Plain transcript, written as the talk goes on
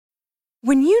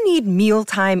When you need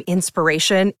mealtime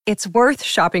inspiration, it's worth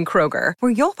shopping Kroger,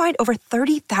 where you'll find over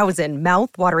 30,000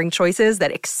 mouth-watering choices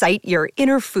that excite your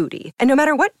inner foodie. And no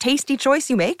matter what tasty choice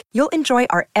you make, you'll enjoy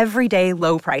our everyday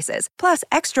low prices, plus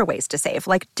extra ways to save,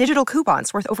 like digital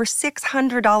coupons worth over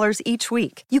 $600 each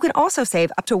week. You can also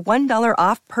save up to $1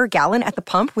 off per gallon at the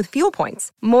pump with fuel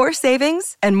points. More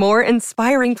savings and more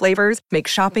inspiring flavors make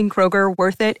shopping Kroger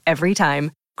worth it every time.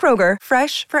 Kroger,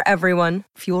 fresh for everyone.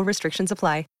 Fuel restrictions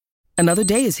apply. Another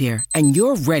day is here, and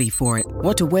you're ready for it.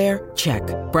 What to wear? Check.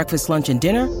 Breakfast, lunch, and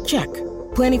dinner? Check.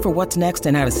 Planning for what's next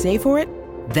and how to save for it?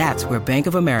 That's where Bank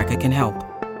of America can help.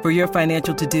 For your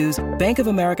financial to-dos, Bank of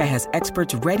America has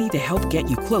experts ready to help get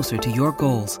you closer to your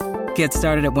goals. Get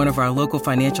started at one of our local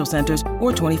financial centers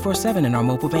or 24/7 in our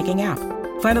mobile banking app.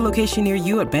 Find a location near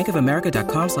you at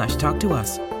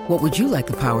bankofamerica.com/talktous. What would you like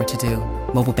the power to do?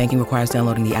 Mobile banking requires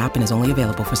downloading the app and is only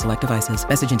available for select devices.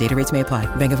 Message and data rates may apply.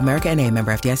 Bank of America N.A.,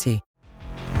 member FDIC.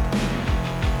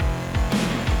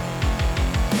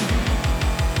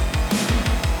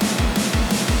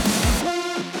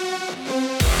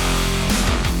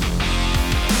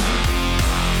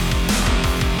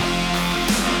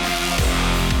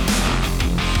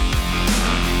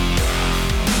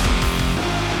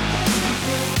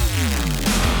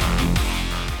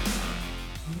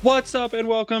 What's up, and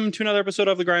welcome to another episode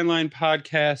of the Grindline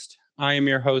Podcast. I am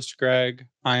your host, Greg.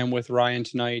 I am with Ryan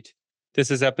tonight.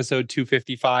 This is episode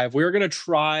 255. We're going to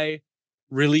try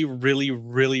really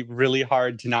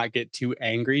hard to not get too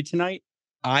angry tonight.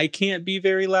 I can't be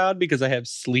very loud because I have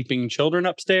sleeping children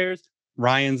upstairs.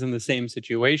 Ryan's in the same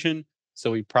situation, so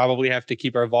we probably have to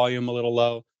keep our volume a little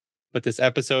low. But this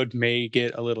episode may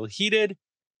get a little heated.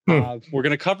 We're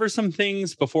going to cover some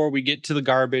things before we get to the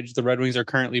garbage. The Red Wings are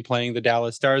currently playing the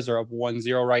Dallas Stars. They're up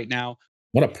 1-0 right now.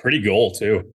 What a pretty goal,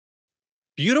 too.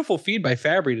 Beautiful feed by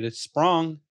Fabry to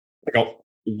Sprong. Like a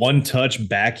one-touch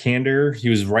backhander. He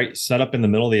was right set up in the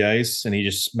middle of the ice, and he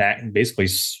just basically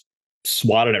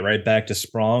swatted it right back to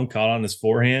Sprong, caught on his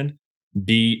forehand,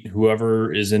 beat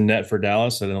whoever is in net for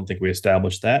Dallas. I don't think we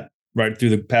established that. Right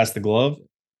through past the glove.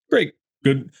 Great.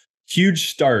 Good. Huge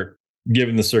start,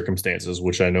 given the circumstances,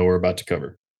 which I know we're about to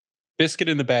cover. Biscuit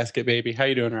in the basket, baby. How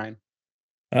you doing, Ryan?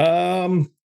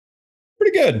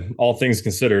 Pretty good, all things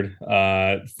considered.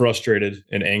 Frustrated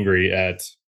and angry at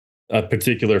a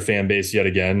particular fan base yet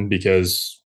again,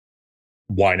 because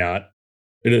why not?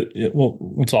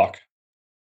 We'll talk.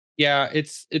 Yeah,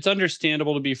 it's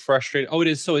understandable to be frustrated. Oh, it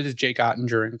is. So it is Jake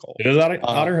Ottinger in goal. It is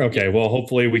Otter? Okay, well,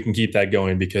 hopefully we can keep that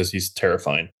going because he's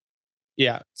terrifying.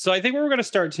 Yeah. So I think where we're going to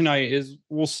start tonight is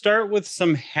we'll start with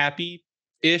some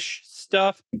happy-ish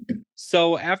stuff.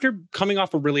 So after coming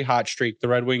off a really hot streak, the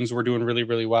Red Wings were doing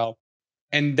really well.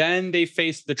 And then they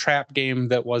faced the trap game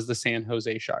that was the San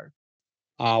Jose Sharks.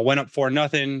 Went up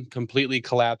 4-0, completely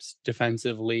collapsed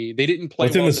defensively. They didn't play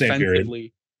well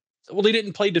defensively. Well, they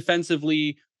didn't play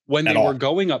defensively when they were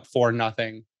going up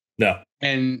 4-0. No.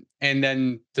 And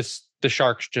then the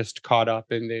Sharks just caught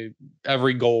up, and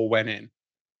every goal went in.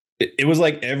 It was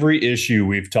like every issue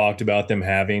we've talked about them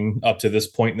having up to this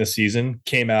point in the season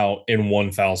came out in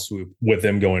one foul swoop with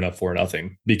them going up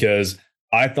 4-0, because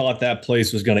I thought that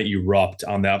place was going to erupt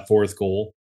on that fourth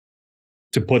goal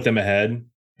to put them ahead.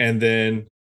 And then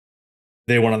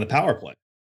they went on the power play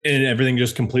and everything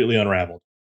just completely unraveled.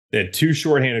 They had two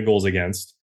shorthanded goals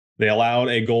against. They allowed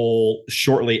a goal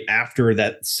shortly after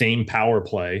that same power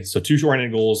play. So two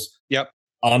shorthanded goals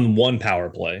on one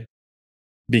power play.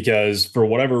 Because for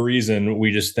whatever reason,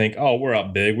 we just think, oh, we're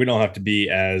up big. We don't have to be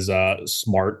as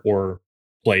smart or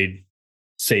played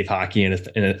safe hockey in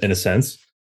a sense.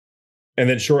 And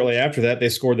then shortly after that, they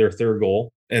scored their third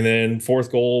goal. And then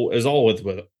fourth goal is all with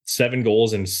 7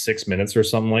 goals in 6 minutes or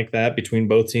something like that between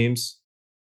both teams.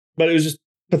 But it was just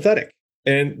pathetic.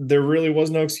 And there really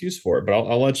was no excuse for it. But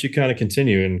I'll let you kind of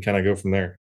continue and kind of go from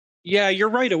there. Yeah, you're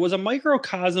right. It was a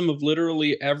microcosm of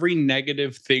literally every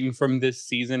negative thing from this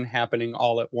season happening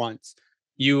all at once.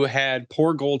 You had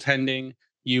poor goaltending.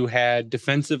 You had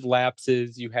defensive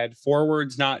lapses. You had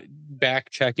forwards not back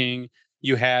checking.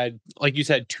 You had, like you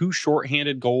said, 2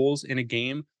 shorthanded goals in a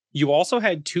game. You also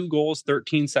had 2 goals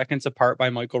 13 seconds apart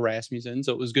by Michael Rasmussen.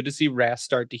 So it was good to see Ras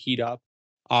start to heat up.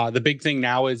 The big thing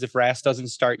now is if Ras doesn't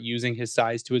start using his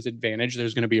size to his advantage,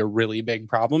 there's going to be a really big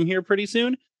problem here pretty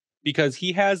soon, because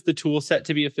he has the tool set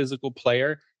to be a physical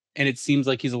player, and it seems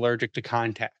like he's allergic to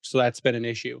contact. So that's been an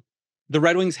issue. The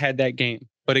Red Wings had that game.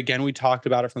 But again, we talked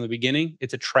about it from the beginning.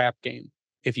 It's a trap game.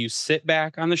 If you sit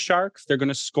back on the Sharks, they're going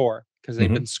to score because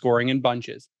they've been scoring in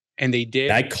bunches. And they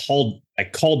did. I called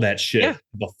that shit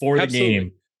before the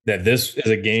game, that this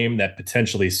is a game that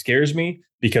potentially scares me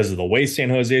because of the way San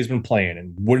Jose has been playing.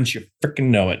 And wouldn't you freaking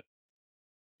know it?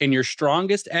 and your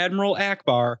strongest Admiral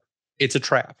Akbar, it's a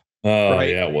trap. Oh, right?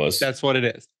 yeah, it was. That's what it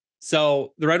is.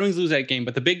 So the Red Wings lose that game,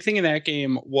 but the big thing in that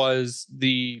game was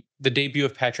the debut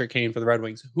of Patrick Kane for the Red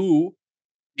Wings, who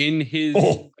in his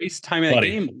ice time in that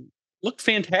game looked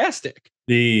fantastic.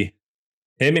 Him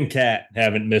and Cat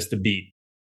haven't missed a beat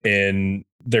in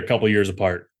their couple years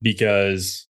apart,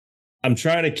 because I'm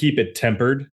trying to keep it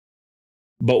tempered,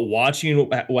 but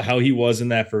watching how he was in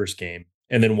that first game,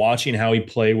 and then watching how he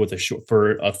played with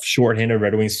for a shorthanded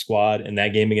Red Wings squad in that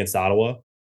game against Ottawa,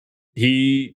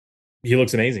 he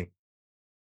looks amazing.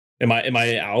 Am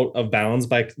I out of bounds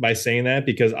by saying that?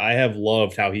 Because I have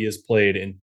loved how he has played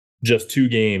in just 2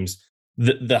 games.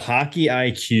 The hockey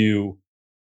IQ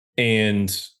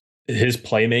and his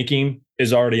playmaking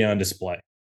is already on display.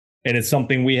 And it's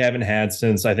something we haven't had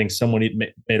since, I think someone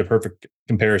made a perfect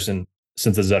comparison,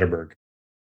 since the Zetterberg.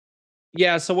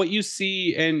 Yeah, so what you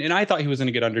see, and I thought he was going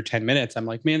to get under 10 minutes. I'm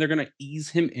like, man, they're going to ease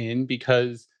him in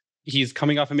because he's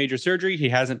coming off a major surgery. He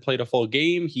hasn't played a full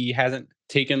game. He hasn't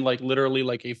taken literally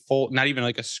a full, not even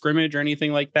a scrimmage or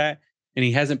anything like that. And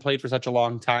he hasn't played for such a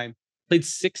long time. Played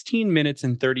 16 minutes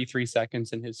and 33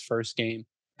 seconds in his first game.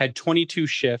 Had 22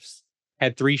 shifts.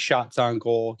 Had 3 shots on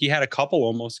goal. He had a couple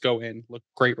almost go in. Looked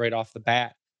great right off the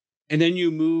bat. And then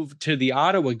you move to the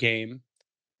Ottawa game,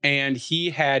 and he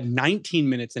had 19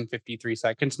 minutes and 53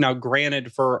 seconds. Now,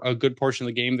 granted, for a good portion of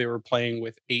the game, they were playing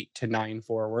with 8 to 9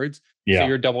 forwards. Yeah. So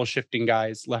you're double shifting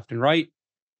guys left and right.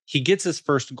 He gets his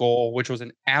first goal, which was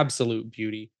an absolute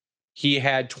beauty. He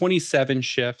had 27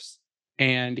 shifts,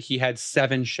 and he had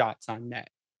 7 shots on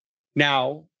net.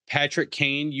 Now, Patrick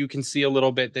Kane, you can see a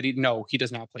little bit that he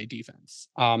does not play defense.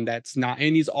 That's not,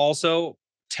 and he's also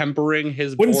tempering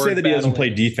his. Wouldn't say that he doesn't play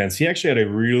defense. He actually had a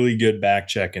really good back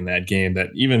check in that game that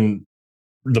even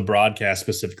the broadcast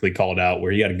specifically called out,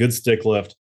 where he had a good stick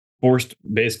lift, forced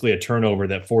basically a turnover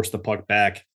that forced the puck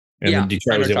back, and then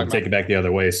Detroit was able to take it back the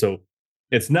other way. So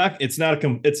it's not an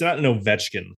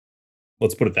Ovechkin.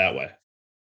 Let's put it that way.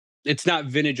 It's not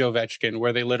vintage Ovechkin,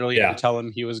 where they literally had to tell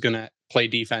him he was going to play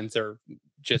defense or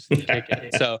just take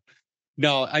it. So,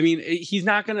 no, I mean, he's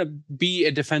not going to be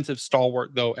a defensive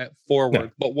stalwart, though, at forward. No.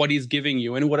 But what he's giving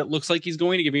you, and what it looks like he's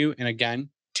going to give you, and again,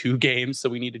 2 games, so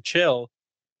we need to chill,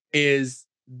 is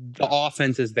the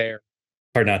offense is there.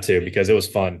 Hard not to, because it was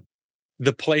fun.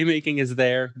 The playmaking is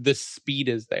there. The speed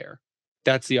is there.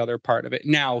 That's the other part of it.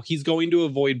 Now, he's going to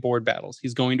avoid board battles.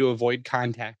 He's going to avoid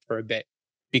contact for a bit,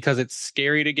 because it's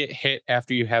scary to get hit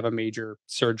after you have a major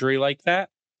surgery like that.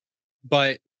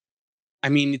 But, I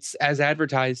mean, it's as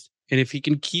advertised. And if he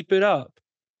can keep it up,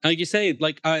 like you say,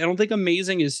 I don't think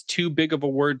amazing is too big of a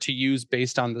word to use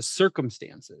based on the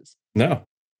circumstances. No.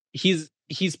 He's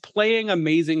playing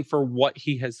amazing for what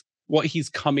he's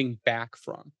coming back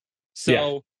from.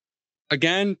 So,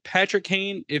 again, Patrick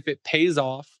Kane, if it pays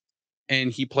off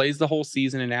and he plays the whole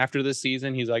season, and after the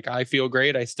season, he's like, I feel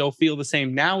great. I still feel the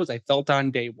same now as I felt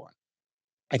on day one.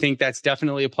 I think that's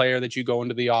definitely a player that you go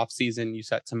into the offseason, you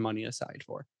set some money aside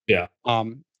for. Yeah.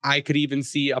 I could even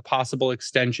see a possible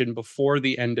extension before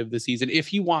the end of the season if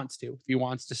he wants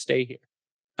to stay here.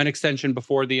 An extension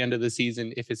before the end of the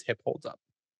season if his hip holds up.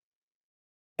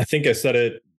 I think I said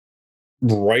it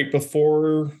right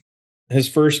before his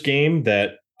first game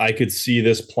that I could see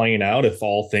this playing out if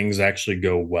all things actually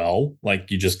go well,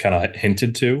 like you just kind of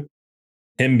hinted to.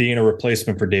 Him being a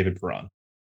replacement for David Perron,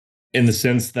 in the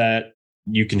sense that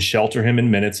you can shelter him in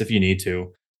minutes if you need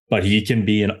to, but he can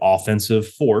be an offensive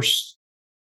force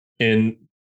in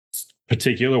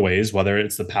particular ways, whether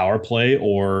it's the power play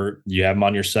or you have him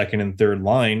on your second and third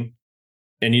line,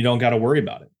 and you don't got to worry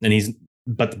about it.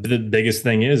 But the biggest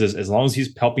thing is as long as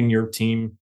he's helping your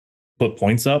team put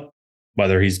points up,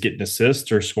 whether he's getting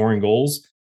assists or scoring goals,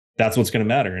 that's what's going to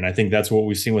matter. And I think that's what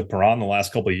we've seen with Perron the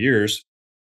last couple of years.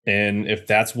 And if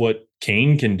that's what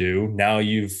Kane can do, now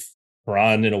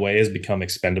Perron in a way has become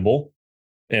expendable.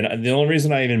 And the only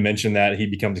reason I even mentioned that he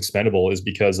becomes expendable is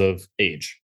because of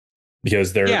age.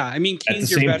 Because they're Kane's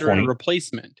your veteran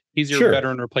replacement. He's your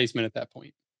veteran replacement at that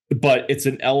point. But it's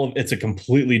a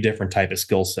completely different type of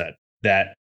skill set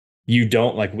that you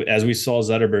don't like. As we saw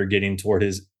Zetterberg getting toward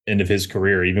his end of his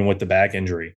career, even with the back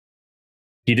injury,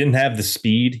 he didn't have the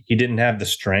speed, he didn't have the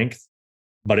strength,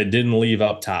 but it didn't leave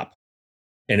up top,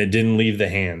 and it didn't leave the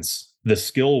hands. The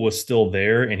skill was still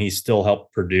there, and he still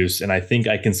helped produce. And I think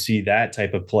I can see that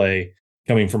type of play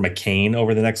coming from a Kane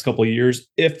over the next couple of years,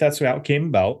 if that's how it came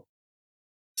about.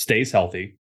 Stays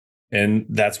healthy, and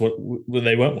that's what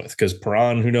they went with, because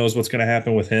Perron, who knows what's going to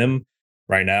happen with him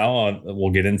right now.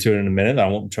 We'll get into it in a minute. I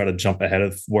won't try to jump ahead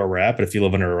of where we're at, but if you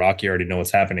live under a rock, you already know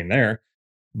what's happening there.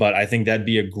 But I think that'd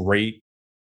be a great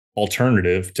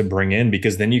alternative to bring in,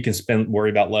 because then you can worry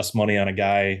about less money on a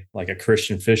guy like a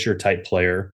Christian Fisher type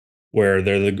player, where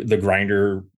they're the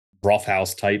grinder,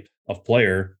 roughhouse type of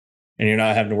player, and you're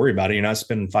not having to worry about it. You're not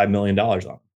spending $5 million on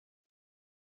them.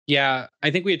 Yeah,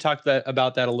 I think we had talked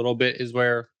about that a little bit, is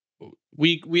where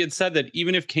we had said that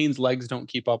even if Kane's legs don't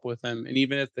keep up with him, and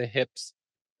even if the hips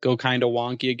go kind of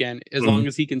wonky again, as long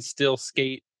as he can still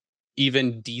skate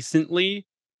even decently,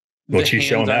 Which the he's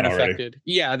shown hands aren't that already. affected.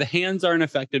 Yeah, the hands aren't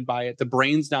affected by it. The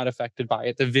brain's not affected by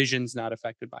it. The vision's not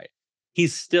affected by it.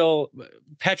 He's still,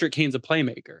 Patrick Kane's a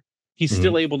playmaker. He's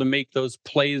still able to make those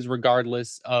plays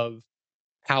regardless of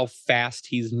how fast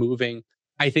he's moving.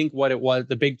 I think what it was,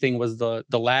 the big thing was the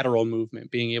lateral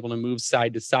movement, being able to move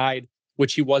side to side,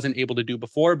 which he wasn't able to do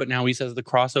before. But now he says the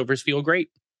crossovers feel great.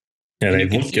 Yeah, And they you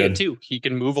can look see good it too. He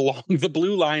can move along the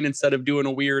blue line instead of doing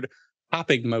a weird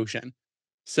hopping motion.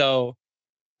 So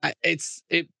it's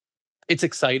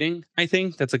exciting. I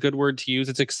think that's a good word to use.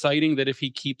 It's exciting that if he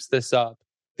keeps this up,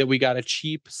 that we got a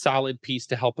cheap, solid piece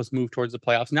to help us move towards the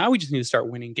playoffs. Now we just need to start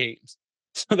winning games.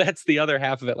 So that's the other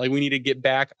half of it. Like, we need to get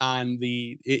back on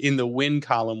in the win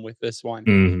column with this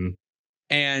one.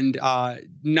 And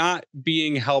not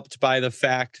being helped by the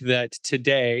fact that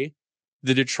today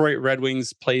the Detroit Red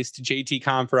Wings placed JT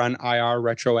Compher on IR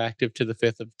retroactive to the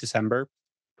 5th of December.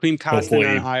 Klim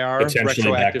Kostin on IR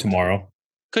potentially back tomorrow.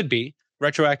 Could be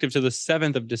retroactive to the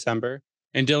 7th of December.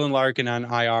 And Dylan Larkin on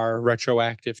IR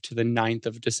retroactive to the 9th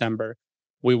of December.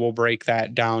 We will break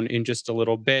that down in just a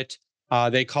little bit.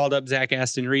 They called up Zach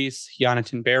Aston Reese,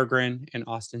 Jonathan Berggren, and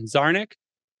Austin Czarnik.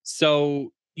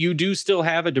 So you do still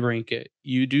have a DeBrincat.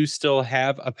 You do still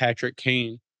have a Patrick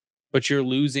Kane, but you're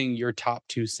losing your top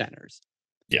two centers.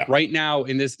 Yeah. Right now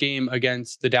in this game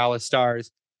against the Dallas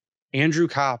Stars, Andrew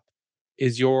Kopp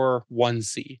is your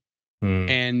 1C.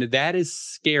 And that is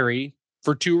scary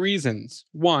for two reasons.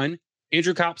 One,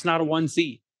 Andrew Kopp's not a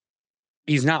 1C.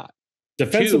 He's not.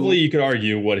 Defensively, you could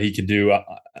argue what he could do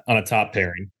on a top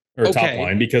pairing or top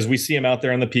line, because we see him out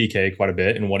there on the PK quite a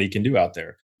bit and what he can do out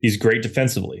there. He's great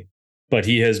defensively, but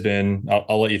he has been,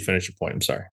 I'll let you finish your point. I'm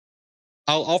sorry.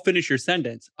 I'll finish your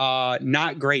sentence.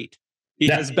 Not great. He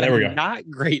has been not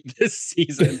great this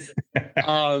season.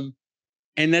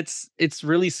 And it's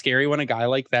really scary when a guy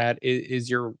like that is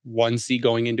your 1C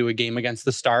going into a game against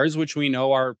the Stars, which we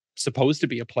know are supposed to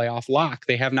be a playoff lock.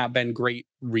 They have not been great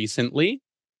recently,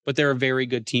 but they're a very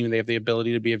good team. They have the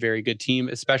ability to be a very good team,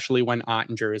 especially when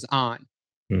Ottinger is on.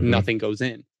 Nothing goes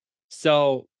in.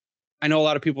 So I know a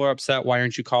lot of people are upset. Why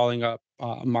aren't you calling up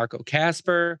Marco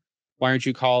Kasper? Why aren't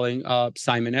you calling up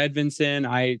Simon Edvinsson?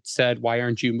 I said, why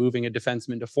aren't you moving a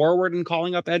defenseman to forward and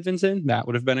calling up Edvinsson? That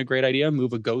would have been a great idea.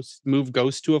 Move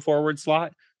Ghost to a forward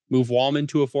slot, move Wallman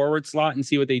to a forward slot and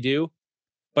see what they do.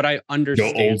 But I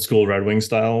understand. Go old school Red Wing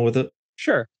style with it.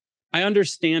 Sure. I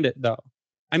understand it though.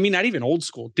 I mean, not even old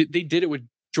school. They did it with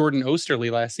Jordan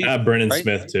Osterley last season. Brendan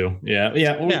Smith too. Yeah.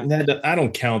 I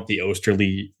don't count the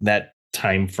Osterley, that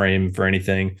time frame, for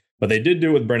anything, but they did do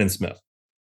it with Brendan Smith.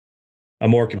 A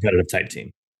more competitive type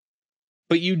team.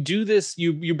 But you do this,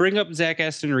 you bring up Zach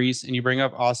Aston Reese and you bring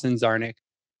up Austin Czarnik,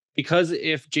 because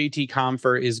if JT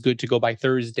Compher is good to go by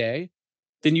Thursday,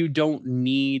 then you don't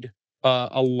need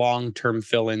a long-term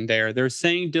fill-in there. They're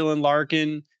saying Dylan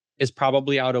Larkin is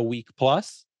probably out a week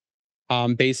plus,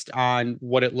 based on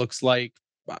what it looks like.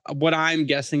 What I'm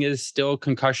guessing is still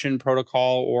concussion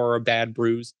protocol or a bad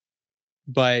bruise.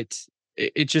 But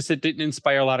it didn't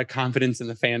inspire a lot of confidence in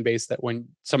the fan base that when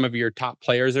some of your top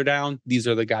players are down, these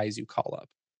are the guys you call up.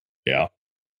 Yeah.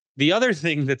 The other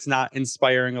thing that's not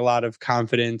inspiring a lot of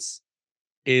confidence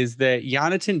is that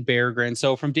Jonathan Berggren.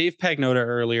 So from Dave Pagnotta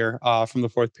earlier, from the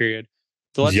fourth period,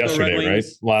 the Let's Go Red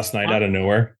Wings, right? Last night out of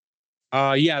nowhere.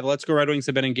 The Let's Go Red Wings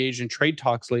have been engaged in trade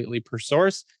talks lately, per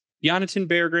source. Jonathan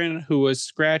Berggren, who was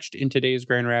scratched in today's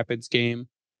Grand Rapids game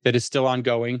that is still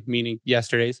ongoing, meaning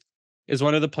yesterday's, is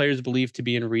one of the players believed to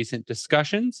be in recent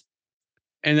discussions.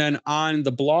 And then on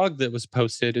the blog that was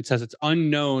posted, it says it's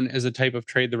unknown as a type of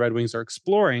trade the Red Wings are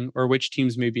exploring or which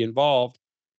teams may be involved.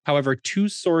 However, two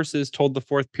sources told the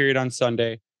fourth period on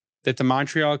Sunday that the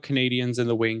Montreal Canadiens and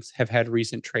the Wings have had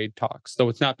recent trade talks, though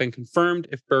it's not been confirmed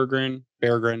if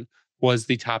Berggren was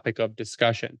the topic of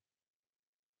discussion.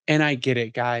 And I get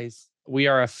it, guys. We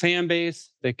are a fan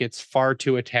base that gets far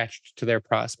too attached to their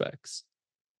prospects.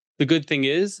 The good thing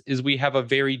is we have a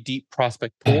very deep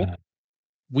prospect pool.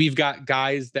 We've got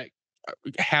guys that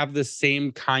have the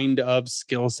same kind of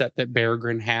skill set that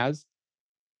Berggren has.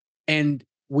 And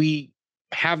we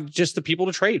have just the people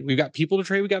to trade. We've got people to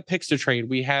trade. We got picks to trade.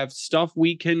 We have stuff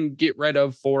we can get rid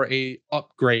of for a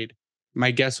upgrade. My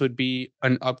guess would be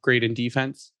an upgrade in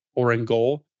defense or in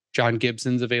goal. John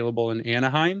Gibson's available in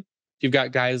Anaheim. You've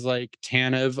got guys like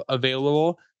Tanev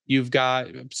available. You've got,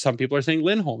 some people are saying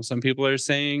Lindholm. Some people are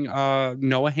saying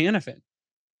Noah Hannafin.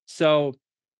 So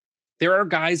there are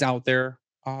guys out there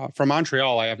from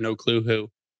Montreal. I have no clue who,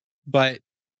 but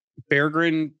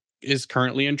Berggren is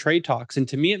currently in trade talks. And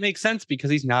to me, it makes sense because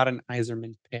he's not an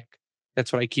Yzerman pick.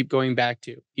 That's what I keep going back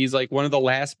to. He's like one of the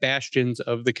last bastions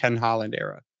of the Ken Holland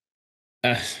era.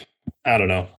 I don't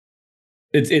know.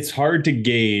 It's hard to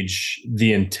gauge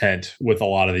the intent with a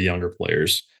lot of the younger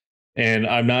players. And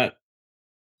I'm not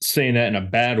saying that in a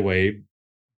bad way,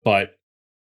 but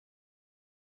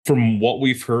from what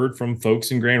we've heard from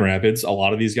folks in Grand Rapids, a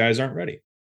lot of these guys aren't ready.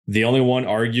 The only one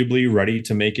arguably ready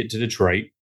to make it to Detroit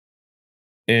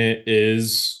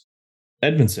is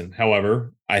Edvinsson.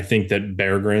 However, I think that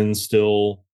Berggren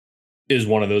still is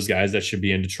one of those guys that should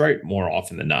be in Detroit more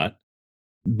often than not.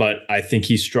 But I think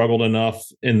he struggled enough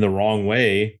in the wrong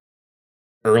way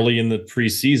early in the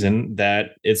preseason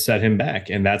that it set him back.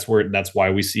 And that's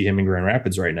why we see him in Grand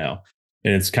Rapids right now.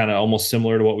 And it's kind of almost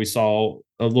similar to what we saw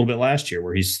a little bit last year,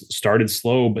 where he started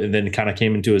slow, but then kind of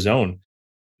came into his own.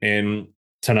 And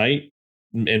tonight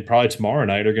and probably tomorrow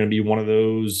night are going to be one of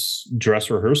those dress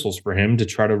rehearsals for him to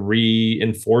try to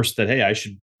reinforce that, hey, I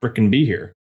should fricking be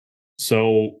here.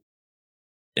 So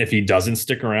if he doesn't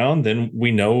stick around, then we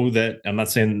know that, I'm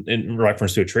not saying in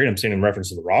reference to a trade, I'm saying in reference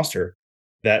to the roster,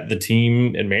 that the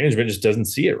team and management just doesn't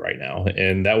see it right now.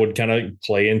 And that would kind of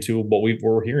play into what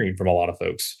we're hearing from a lot of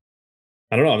folks.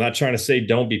 I don't know. I'm not trying to say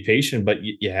don't be patient, but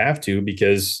you have to,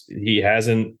 because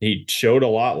he showed a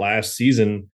lot last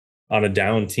season on a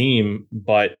down team,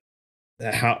 but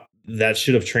how that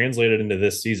should have translated into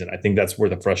this season. I think that's where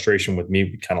the frustration with me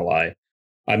would kind of lie.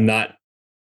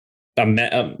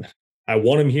 I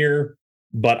want him here,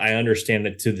 but I understand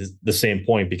it to the same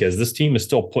point, because this team is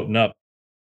still putting up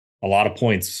a lot of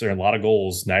points or a lot of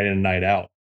goals night in and night out.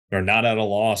 They're not at a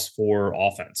loss for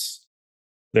offense.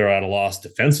 They're at a loss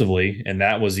defensively, and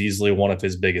that was easily one of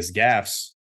his biggest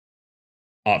gaffes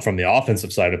from the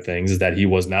offensive side of things, is that he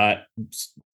was not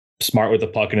smart with the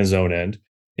puck in his own end,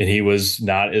 and he was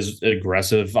not as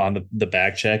aggressive on the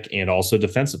back check and also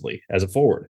defensively as a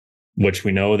forward, which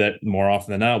we know that more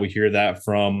often than not, we hear that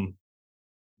from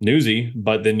Newsy.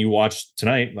 But then you watch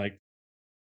tonight, like,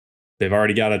 they've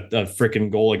already got a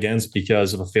freaking goal against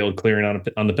because of a failed clearing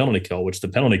on the penalty kill, which the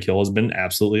penalty kill has been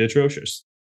absolutely atrocious.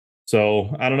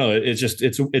 So I don't know.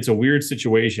 It's a weird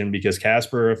situation, because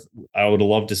Kasper, I would have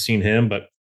loved to seen him, but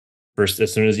first,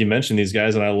 as soon as you mention these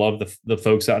guys, and I love the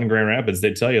folks out in Grand Rapids,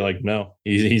 they tell you, like, no,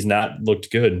 he's not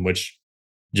looked good, which,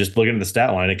 just looking at the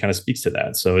stat line, it kind of speaks to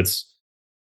that. So it's,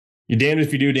 you're damned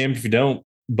if you do, damned if you don't.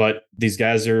 But these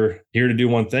guys are here to do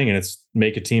one thing, and it's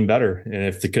make a team better. And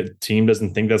if the team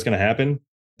doesn't think that's going to happen,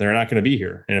 they're not going to be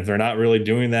here. And if they're not really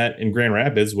doing that in Grand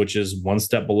Rapids, which is one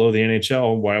step below the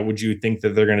NHL, why would you think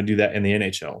that they're going to do that in the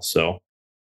NHL? So,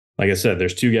 like I said,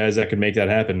 there's two guys that could make that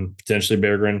happen, potentially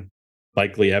Berggren,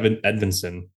 likely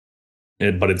Edvinsson.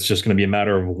 But it's just going to be a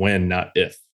matter of when, not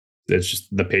if. It's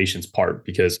just the patience part,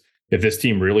 because if this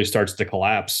team really starts to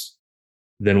collapse,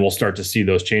 then we'll start to see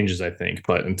those changes, I think.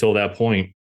 But until that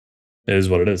point, it is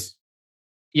what it is.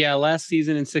 Yeah, last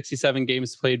season in 67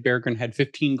 games played, Berggren had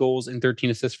 15 goals and 13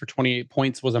 assists for 28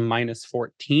 points, was a minus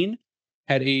 14,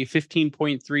 had a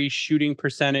 15.3 shooting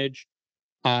percentage,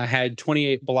 had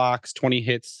 28 blocks, 20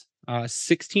 hits,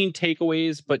 16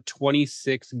 takeaways, but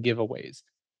 26 giveaways.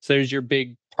 So there's your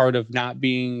big part of not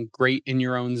being great in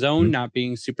your own zone, not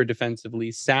being super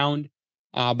defensively sound.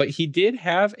 But he did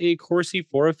have a Corsi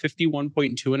for of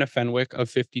 51.2 and a Fenwick of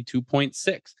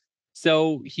 52.6.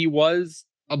 So he was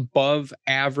above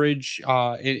average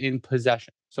in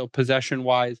possession. So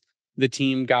possession-wise, the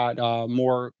team got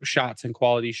more shots and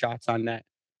quality shots on net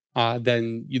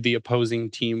than the opposing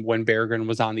team when Berggren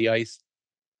was on the ice.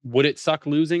 Would it suck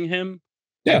losing him?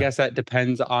 Yeah. I guess that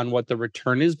depends on what the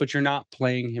return is, but you're not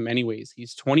playing him anyways.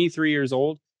 He's 23 years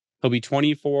old. He'll be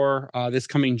 24 this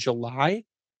coming July.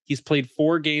 He's played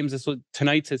 4 games.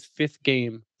 Tonight's his 5th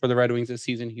game for the Red Wings this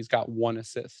season. He's got 1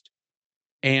 assist.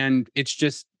 And it's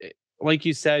just, like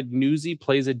you said, Newsy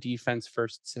plays a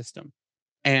defense-first system.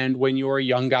 And when you're a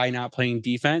young guy not playing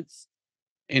defense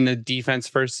in a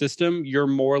defense-first system, you're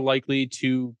more likely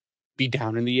to be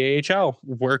down in the AHL,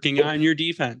 working on your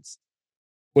defense.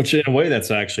 Which, in a way,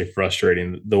 that's actually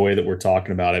frustrating, the way that we're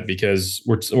talking about it, because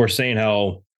we're saying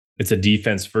how it's a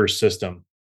defense-first system,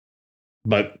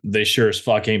 but they sure as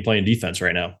fuck ain't playing defense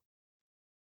right now.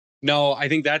 No, I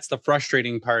think that's the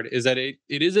frustrating part, is that it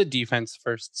is a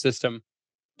defense-first system,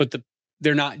 but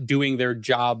they're not doing their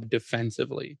job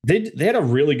defensively. They had a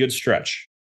really good stretch.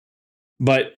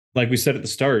 But like we said at the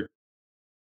start,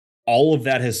 all of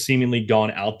that has seemingly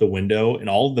gone out the window, and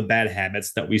all of the bad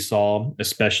habits that we saw,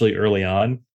 especially early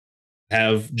on,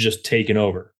 have just taken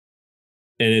over.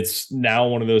 And it's now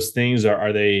one of those things.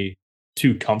 Are they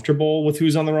too comfortable with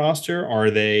who's on the roster?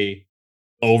 Are they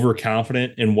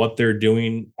overconfident in what they're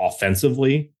doing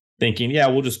offensively, thinking, yeah,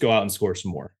 we'll just go out and score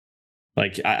some more?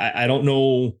 Like, I don't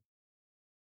know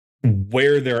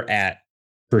where they're at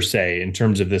per se in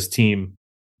terms of this team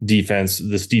defense,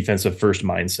 this defensive first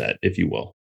mindset, if you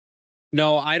will.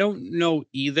 No, I don't know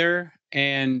either.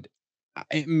 And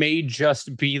it may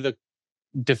just be the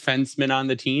defensemen on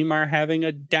the team are having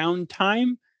a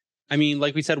downtime. I mean,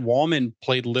 like we said, Wallman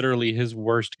played literally his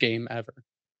worst game ever.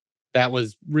 That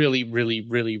was really, really,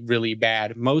 really, really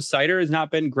bad. Mo Seider has not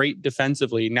been great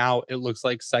defensively. Now it looks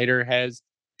like Seider has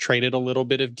traded a little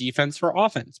bit of defense for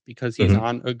offense because he's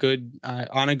on a good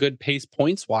pace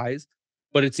points wise.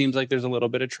 But it seems like there's a little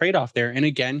bit of trade off there. And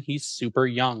again, he's super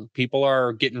young. People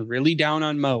are getting really down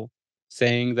on Mo,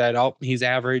 saying that he's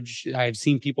average. I've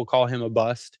seen people call him a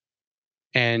bust,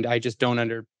 and I just don't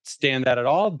understand that at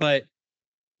all. But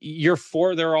there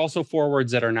are also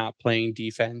forwards that are not playing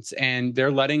defense, and they're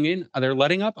letting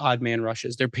up odd man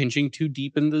rushes. They're pinching too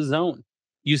deep in the zone.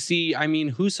 You see, I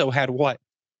mean, Husso had what,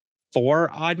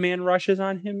 4 odd man rushes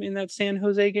on him in that San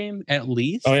Jose game at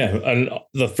least? Oh yeah, and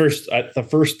the first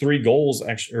 3 goals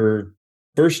actually, or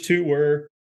first 2 were,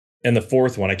 and the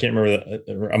fourth one I can't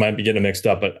remember. I might be getting mixed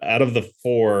up, but out of the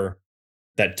 4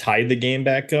 that tied the game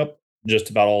back up, just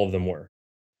about all of them were.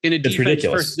 In a defense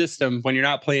first system, when you're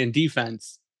not playing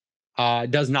defense,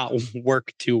 does not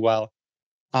work too well.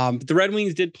 But the Red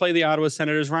Wings did play the Ottawa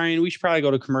Senators. Ryan, we should probably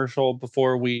go to commercial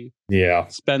before we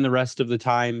spend the rest of the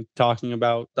time talking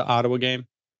about the Ottawa game.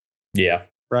 Yeah.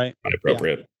 Right?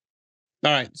 Appropriate. Yeah.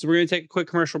 All right. So we're going to take a quick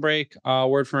commercial break,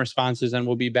 word from our sponsors, and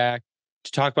we'll be back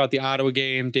to talk about the Ottawa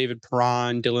game, David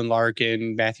Perron, Dylan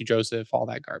Larkin, Matthew Joseph, all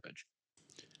that garbage.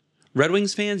 Red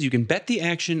Wings fans, you can bet the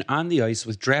action on the ice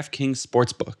with DraftKings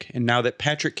Sportsbook. And now that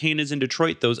Patrick Kane is in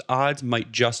Detroit, those odds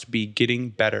might just be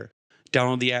getting better.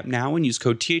 Download the app now and use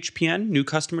code THPN. New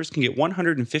customers can get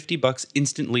 $150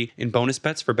 instantly in bonus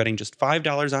bets for betting just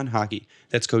 $5 on hockey.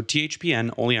 That's code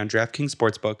THPN only on DraftKings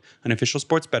Sportsbook, an official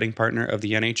sports betting partner of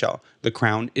the NHL. The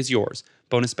crown is yours.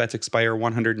 Bonus bets expire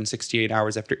 168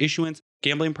 hours after issuance.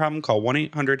 Gambling problem? Call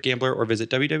 1-800-GAMBLER or visit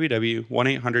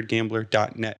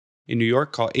www.1800gambler.net. In New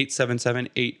York, call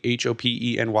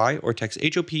 877-8-HOPENY or text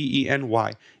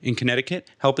HOPENY. In Connecticut,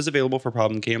 help is available for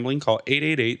problem gambling. Call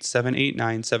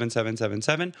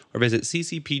 888-789-7777 or visit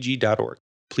ccpg.org.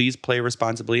 Please play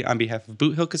responsibly on behalf of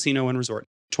Boot Hill Casino and Resort.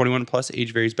 21 plus,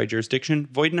 age varies by jurisdiction,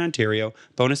 void in Ontario.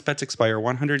 Bonus bets expire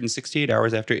 168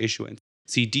 hours after issuance.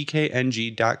 See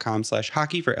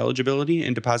dkng.com/hockey for eligibility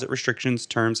and deposit restrictions,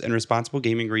 terms, and responsible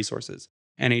gaming resources.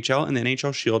 NHL and the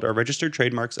NHL Shield are registered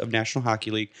trademarks of National Hockey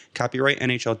League. Copyright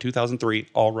NHL 2003,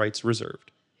 all rights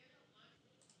reserved.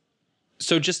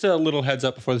 So just a little heads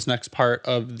up before this next part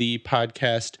of the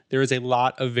podcast. There is a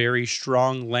lot of very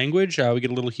strong language. We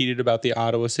get a little heated about the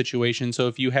Ottawa situation. So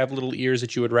if you have little ears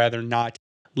that you would rather not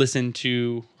listen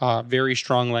to very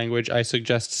strong language, I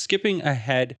suggest skipping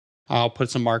ahead. I'll put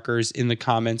some markers in the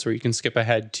comments where you can skip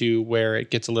ahead to where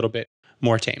it gets a little bit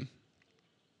more tame.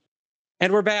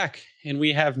 And we're back, and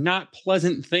we have not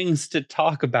pleasant things to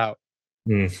talk about.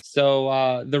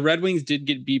 So the Red Wings did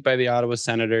get beat by the Ottawa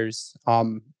Senators.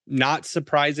 Not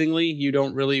surprisingly, you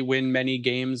don't really win many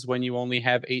games when you only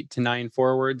have 8 to 9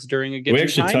 forwards during a given time. We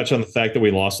actually touch on the fact that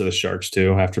we lost to the Sharks,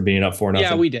 too, after being up 4-0.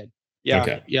 Yeah, we did. Yeah,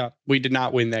 okay. Yeah, we did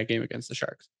not win that game against the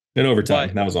Sharks. In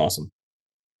overtime, that was awesome.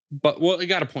 But, well, it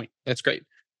got a point. That's great.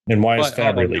 And why is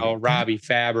Fabry leaving? Oh, Robbie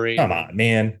Fabry. Come on,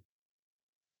 man.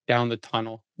 Down the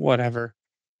tunnel. Whatever.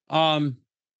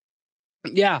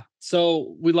 Yeah,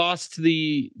 so we lost to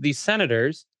the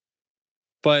Senators,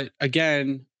 but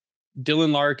again,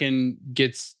 Dylan Larkin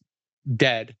gets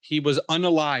dead. He was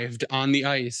unalived on the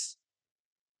ice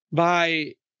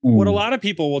by what a lot of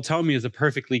people will tell me is a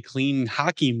perfectly clean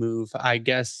hockey move, I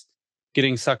guess,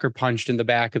 getting sucker punched in the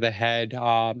back of the head.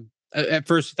 At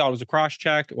first, we thought it was a cross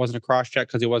check. It wasn't a cross check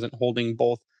because he wasn't holding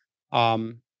both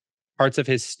parts of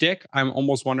his stick. I'm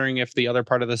almost wondering if the other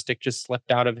part of the stick just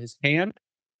slipped out of his hand.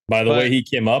 By the way he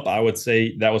came up, I would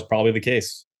say that was probably the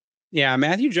case. Yeah,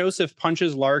 Matthew Joseph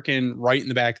punches Larkin right in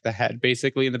the back of the head,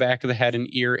 basically in the back of the head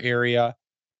and ear area,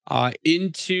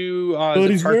 into but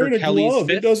he's Parker wearing a Kelly's glove.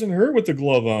 Fist. It doesn't hurt with the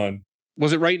glove on.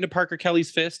 Was it right into Parker Kelly's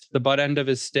fist, the butt end of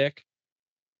his stick?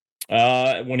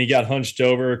 When he got hunched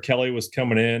over, Kelly was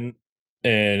coming in,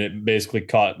 and it basically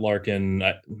caught Larkin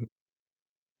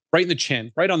right in the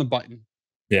chin, right on the button.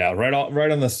 Yeah, right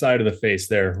on the side of the face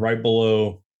there, right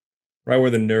below, right where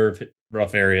the nerve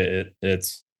rough area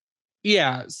it's.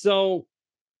 Yeah. So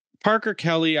Parker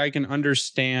Kelly, I can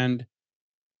understand.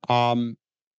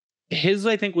 His,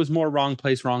 I think, was more wrong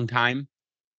place, wrong time.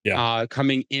 Yeah,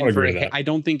 Coming I would in for agree a with hit. that. I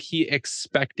don't think he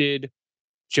expected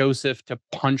Joseph to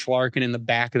punch Larkin in the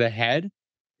back of the head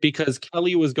because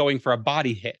Kelly was going for a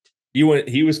body hit. He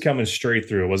was coming straight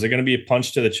through. Was it going to be a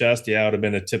punch to the chest? Yeah, it would have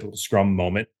been a typical scrum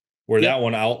moment. Where Yep. that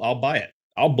one, I'll buy it.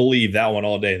 I'll believe that one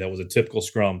all day. That was a typical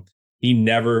scrum. He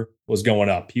never was going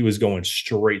up. He was going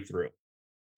straight through.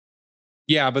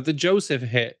 Yeah, but the Joseph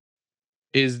hit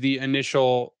is the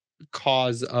initial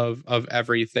cause of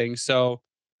everything. So,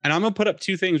 and I'm gonna put up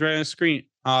two things right on the screen.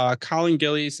 Colin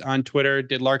Gillies on Twitter,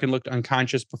 did Larkin look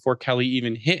unconscious before Kelly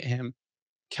even hit him?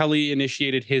 Kelly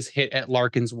initiated his hit at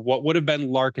Larkin's, what would have been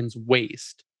Larkin's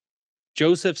waist.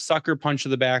 Joseph sucker punch to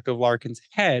the back of Larkin's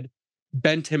head,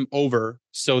 bent him over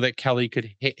so that Kelly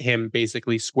could hit him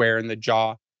basically square in the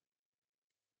jaw.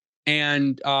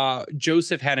 And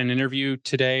Joseph had an interview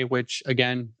today, which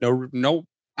again, no,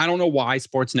 I don't know why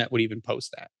Sportsnet would even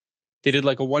post that. They did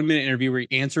like a 1-minute interview where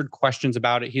he answered questions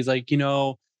about it. He's like,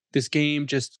 this game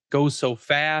just goes so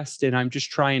fast, and I'm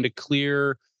just trying to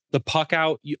clear the puck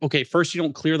out. Okay, first you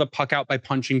don't clear the puck out by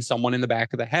punching someone in the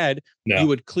back of the head. No. You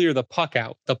would clear the puck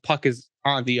out. The puck is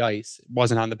on the ice. It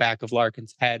wasn't on the back of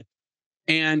Larkin's head.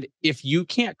 And if you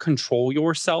can't control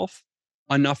yourself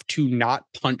enough to not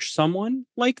punch someone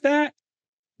like that,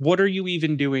 what are you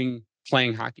even doing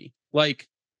playing hockey? Like,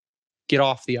 get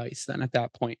off the ice then at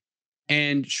that point.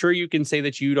 And sure, you can say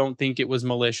that you don't think it was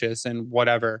malicious and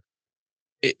whatever.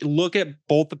 Look at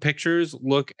both the pictures,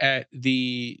 look at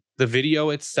the video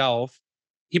itself.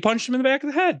 He punched him in the back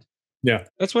of the head. Yeah.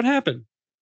 That's what happened.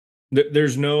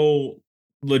 There's no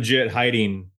legit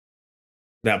hiding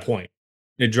that point.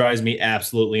 It drives me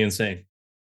absolutely insane.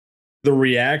 The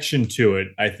reaction to it,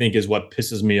 I think, is what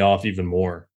pisses me off even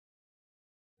more.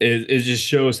 It just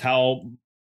shows how,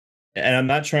 and I'm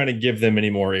not trying to give them any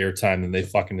more airtime than they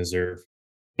fucking deserve,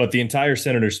 but the entire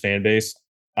Senators fan base,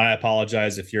 I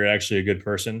apologize if you're actually a good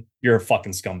person. You're a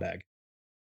fucking scumbag.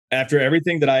 After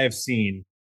everything that I have seen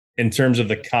in terms of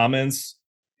the comments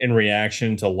in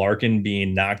reaction to Larkin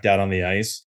being knocked out on the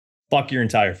ice, fuck your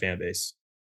entire fan base.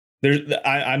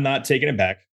 I'm not taking it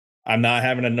back. I'm not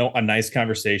having a nice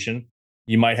conversation.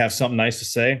 You might have something nice to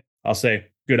say. I'll say,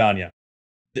 good on you.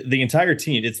 The entire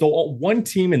team, it's the one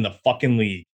team in the fucking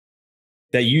league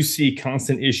that you see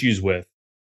constant issues with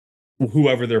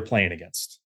whoever they're playing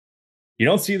against. You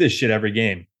don't see this shit every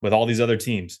game with all these other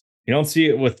teams. You don't see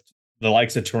it with the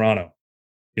likes of Toronto.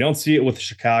 You don't see it with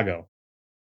Chicago.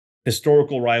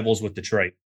 Historical rivals with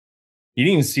Detroit. You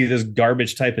didn't even see this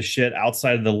garbage type of shit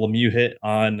outside of the Lemieux hit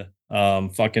on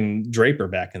fucking Draper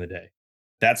back in the day.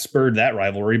 That spurred that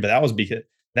rivalry, but that was because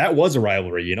that was a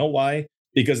rivalry. You know why?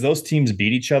 Because those teams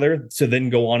beat each other to then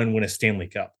go on and win a Stanley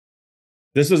Cup.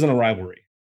 This isn't a rivalry.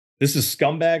 This is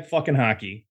scumbag fucking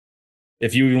hockey,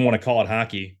 if you even want to call it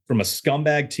hockey, from a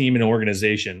scumbag team and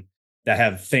organization that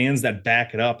have fans that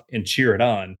back it up and cheer it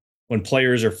on when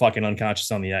players are fucking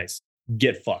unconscious on the ice.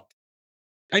 Get fucked.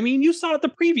 I mean, you saw it the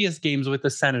previous games with the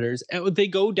Senators. They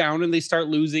go down and they start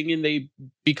losing and they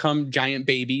become giant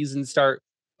babies and start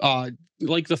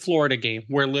like the Florida game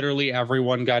where literally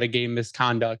everyone got a game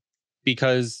misconduct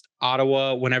because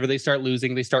Ottawa, whenever they start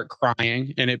losing, they start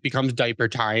crying and it becomes diaper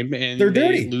time and they're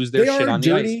dirty. They lose their shit on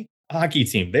the ice. Dirty hockey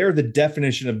team. They are the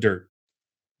definition of dirt.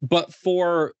 But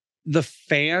for the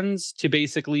fans to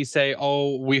basically say,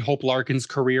 oh, we hope Larkin's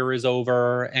career is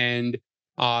over. And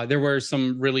there were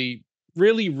some really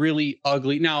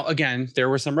ugly. Now, again, there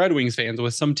were some Red Wings fans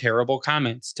with some terrible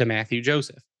comments to Matthew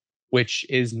Joseph, which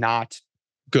is not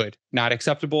good, not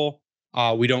acceptable.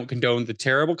 We don't condone the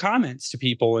terrible comments to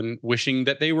people and wishing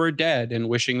that they were dead and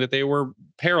wishing that they were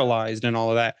paralyzed and all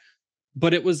of that.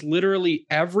 But it was literally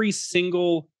every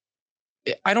single,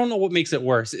 I don't know what makes it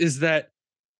worse, is that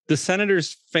the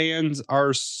Senators fans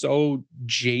are so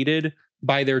jaded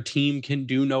by their team can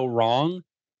do no wrong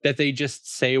that they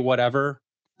just say whatever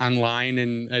online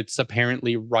and it's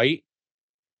apparently right.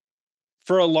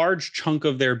 For a large chunk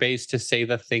of their base to say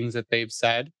the things that they've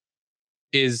said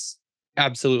is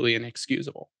absolutely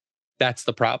inexcusable. That's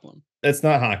the problem. It's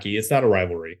not hockey. It's not a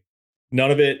rivalry.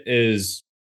 None of it is,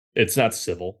 it's not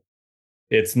civil.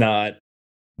 It's not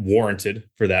warranted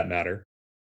for that matter.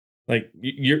 Like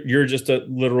you're just a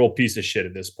literal piece of shit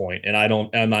at this point, and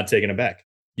I'm not taking it back.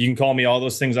 You can call me all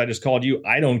those things I just called you.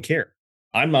 I don't care.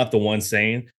 I'm not the one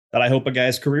saying that I hope a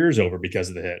guy's career is over because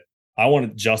of the hit. I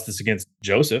wanted justice against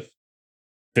Joseph.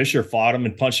 Fisher fought him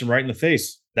and punched him right in the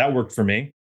face. That worked for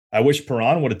me. I wish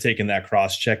Perron would have taken that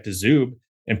cross check to Zub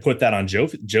and put that on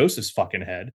Joseph's fucking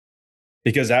head.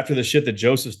 Because after the shit that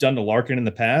Joseph's done to Larkin in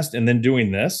the past and then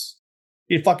doing this,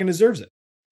 He fucking deserves it.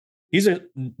 He's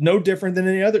no different than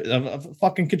any other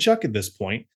fucking Tkachuk at this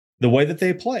point. The way that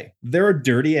they play, they're a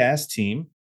dirty ass team,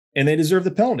 and they deserve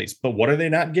the penalties. But what are they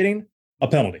not getting? A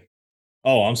penalty.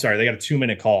 Oh, I'm sorry. They got a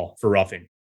 2-minute call for roughing.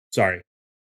 Sorry,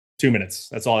 2 minutes.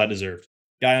 That's all that deserved.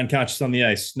 Guy unconscious on the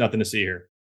ice. Nothing to see here.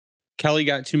 Kelly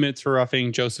got 2 minutes for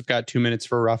roughing. Joseph got 2 minutes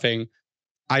for roughing.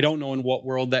 I don't know in what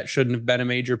world that shouldn't have been a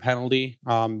major penalty.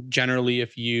 Generally,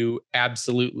 if you knock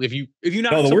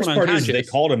the worst part is they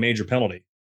called a major penalty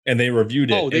and they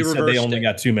reviewed it. Oh, they said they only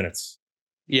got 2 minutes.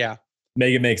 Yeah,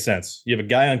 make it make sense. You have a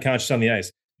guy unconscious on the ice,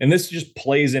 and this just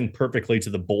plays in perfectly to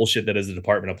the bullshit that is the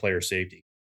Department of Player Safety.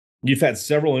 You've had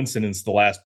several incidents the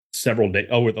last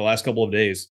couple of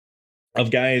days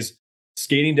of guys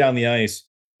skating down the ice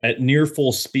at near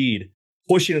full speed,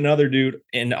 pushing another dude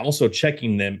and also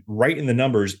checking them right in the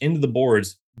numbers into the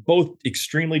boards, both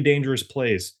extremely dangerous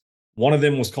plays. One of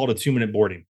them was called a 2-minute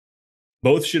boarding.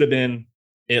 Both should have been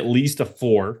at least a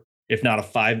 4, if not a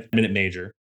 5-minute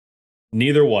major.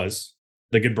 Neither was.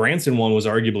 The Goodbranson one was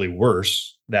arguably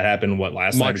worse. That happened,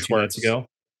 last night or 2 minutes ago?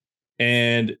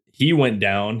 And he went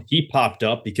down. He popped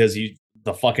up because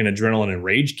the fucking adrenaline and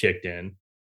rage kicked in.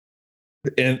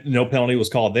 And no penalty was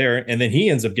called there. And then he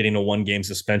ends up getting a 1-game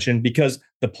suspension because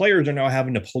the players are now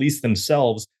having to police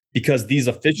themselves because these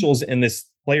officials in this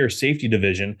player safety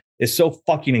division is so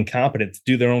fucking incompetent to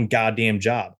do their own goddamn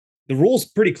job. The rule's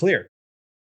pretty clear.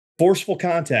 Forceful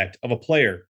contact of a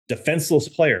player, defenseless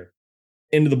player,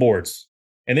 into the boards.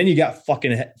 And then you got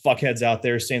fucking fuckheads out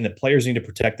there saying that players need to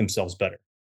protect themselves better.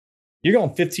 You're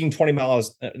going 15, 20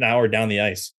 miles an hour down the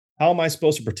ice. How am I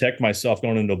supposed to protect myself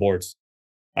going into the boards?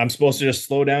 I'm supposed to just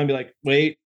slow down and be like,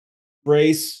 wait,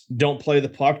 brace, don't play the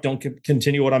puck, don't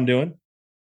continue what I'm doing.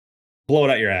 Blow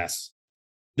it out your ass.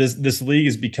 This league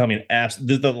is becoming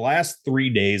the last 3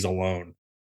 days alone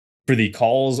for the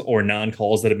calls or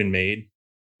non-calls that have been made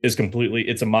is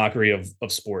it's a mockery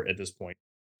of sport at this point.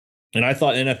 And I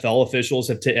thought NFL officials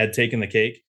had taken the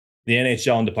cake. The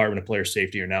NHL and Department of Player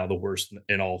Safety are now the worst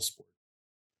in all sport.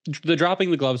 The Dropping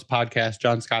the Gloves podcast,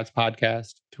 John Scott's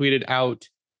podcast, tweeted out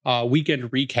weekend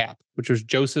recap, which was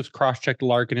Joseph's cross-checked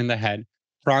Larkin in the head,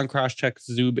 Braun cross-checked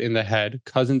Zub in the head,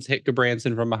 Cousins hit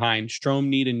Goodbranson from behind, Strome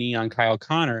kneed a knee on Kyle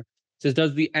Connor. Says,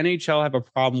 does the NHL have a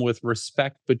problem with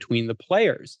respect between the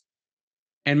players?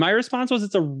 And my response was,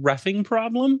 it's a reffing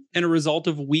problem and a result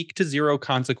of weak to zero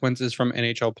consequences from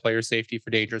NHL player safety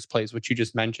for dangerous plays, which you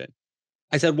just mentioned.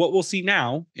 I said, what we'll see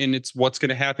now, and it's what's going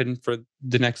to happen for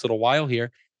the next little while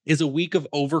here, is a week of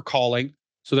overcalling.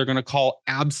 So they're going to call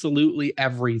absolutely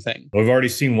everything. We've already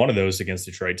seen one of those against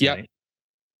Detroit tonight. Yep.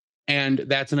 And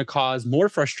that's going to cause more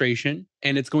frustration,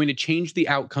 and it's going to change the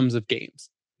outcomes of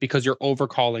games because you're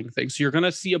overcalling things. So you're going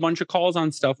to see a bunch of calls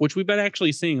on stuff, which we've been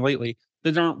actually seeing lately,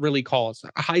 that aren't really calls.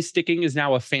 High sticking is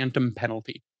now a phantom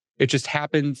penalty. It just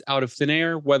happens out of thin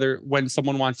air, when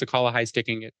someone wants to call a high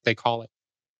sticking, they call it.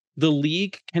 The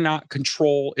league cannot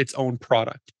control its own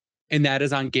product, and that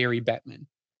is on Gary Bettman.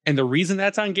 And the reason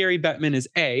that's on Gary Bettman is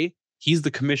A, he's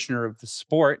the commissioner of the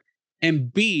sport,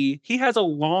 and B, he has a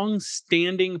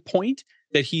long-standing point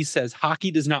that he says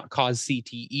hockey does not cause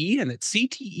CTE and that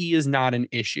CTE is not an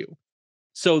issue.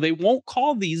 So they won't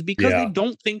call these because they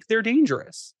don't think they're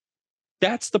dangerous.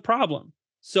 That's the problem.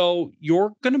 So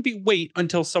you're going to wait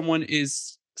until someone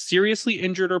is seriously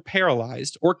injured or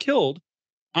paralyzed or killed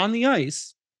on the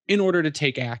ice in order to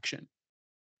take action.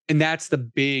 And that's the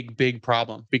big, big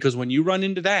problem, because when you run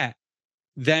into that,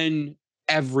 then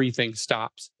everything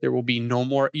stops. There will be no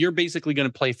more. You're basically going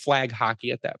to play flag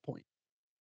hockey at that point.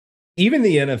 Even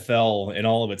the NFL and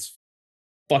all of its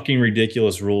fucking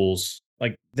ridiculous rules,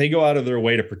 like they go out of their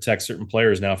way to protect certain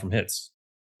players now from hits.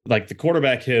 Like the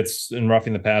quarterback hits and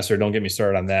roughing the passer, don't get me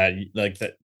started on that. Like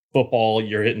that football,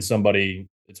 you're hitting somebody,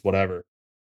 it's whatever.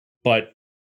 But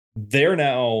they're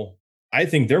now, I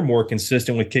think they're more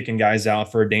consistent with kicking guys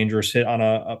out for a dangerous hit on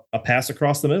a pass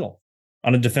across the middle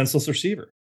on a defenseless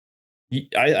receiver.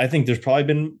 I think there's probably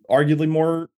been arguably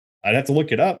more. I'd have to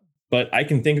look it up, but I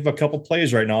can think of a couple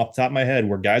plays right now off the top of my head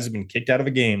where guys have been kicked out of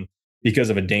a game because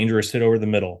of a dangerous hit over the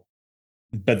middle.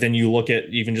 But then you look at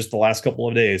even just the last couple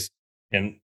of days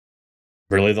and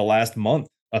really the last month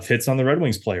of hits on the Red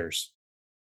Wings players.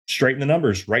 Straighten the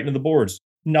numbers, right into the boards.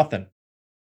 Nothing.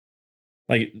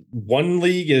 Like one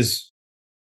league is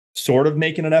sort of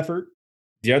making an effort.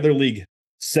 The other league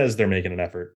says they're making an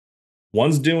effort.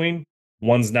 One's doing,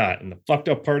 one's not. And the fucked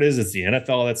up part is it's the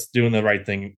NFL that's doing the right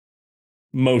thing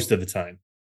most of the time.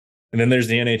 And then there's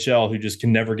the NHL who just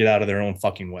can never get out of their own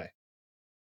fucking way.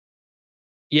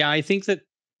 Yeah, I think that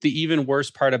the even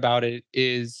worse part about it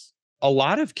is a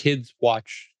lot of kids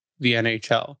watch the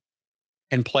NHL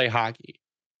and play hockey.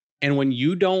 And when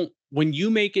you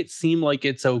make it seem like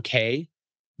it's okay,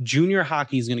 junior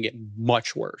hockey is going to get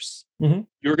much worse. Mhm.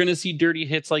 You're going to see dirty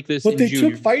hits like this But in they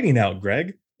junior. took fighting out,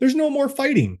 Greg. There's no more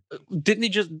fighting.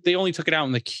 Didn't they only took it out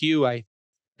in the queue, I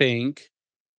think.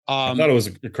 I thought it was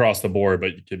across the board,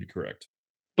 but you could be correct.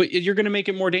 But you're going to make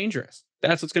it more dangerous.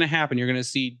 That's what's going to happen. You're going to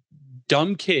see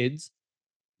dumb kids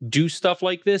do stuff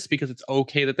like this because it's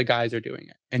okay that the guys are doing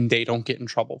it and they don't get in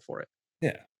trouble for it.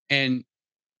 Yeah. And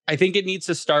I think it needs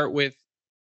to start with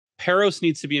Peros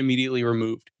needs to be immediately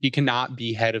removed. He cannot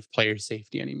be head of player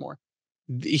safety anymore.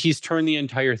 He's turned the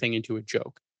entire thing into a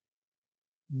joke.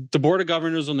 The board of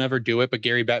governors will never do it, but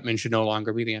Gary Bettman should no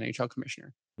longer be the NHL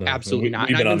commissioner. No, Absolutely not.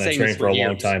 We've And been I've on that saying train this for a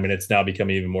long years. time, and it's now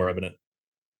becoming even more evident.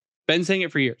 Been saying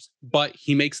it for years, but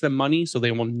he makes them money, so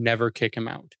they will never kick him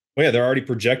out. Well, yeah, they're already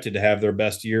projected to have their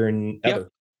best year in ever.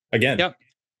 Again,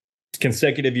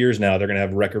 consecutive years now, they're going to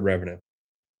have record revenue.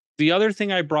 The other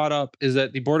thing I brought up is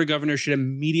that the board of governors should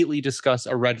immediately discuss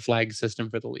a red flag system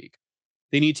for the league.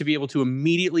 They need to be able to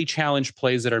immediately challenge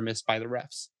plays that are missed by the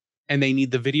refs. And they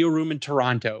need the video room in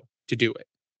Toronto to do it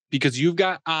because you've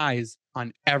got eyes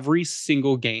on every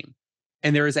single game.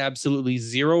 And there is absolutely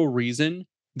zero reason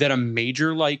that a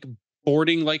major like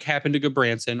boarding like happened to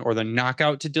Goodbranson or the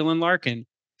knockout to Dylan Larkin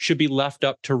should be left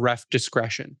up to ref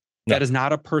discretion. No. That is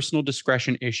not a personal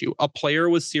discretion issue. A player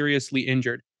was seriously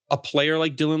injured. A player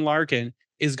like Dylan Larkin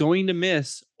is going to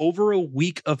miss over a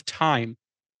week of time,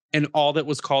 and all that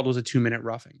was called was a 2-minute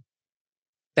roughing.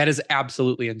 That is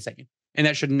absolutely insane. And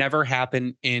that should never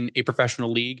happen in a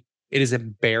professional league. It is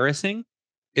embarrassing.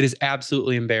 It is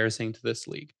absolutely embarrassing to this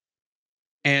league.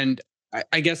 And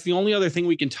I guess the only other thing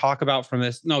we can talk about from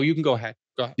this, no, you can go ahead.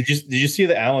 Go ahead. Did you see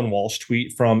the Alan Walsh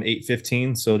tweet from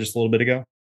 8:15? So just a little bit ago?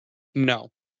 No.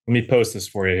 Let me post this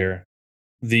for you here.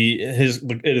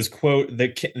 It is quote the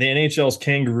NHL's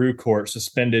Kangaroo Court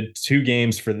suspended 2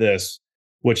 games for this,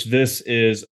 which this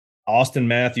is Austin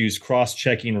Matthews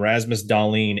cross-checking Rasmus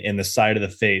Dahlin in the side of the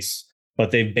face,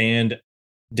 but they banned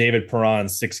David Perron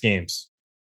 6 games.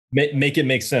 Make it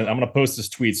make sense. I'm going to post this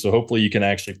tweet, so hopefully you can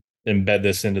actually embed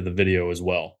this into the video as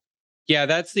well. Yeah,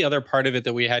 that's the other part of it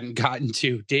that we hadn't gotten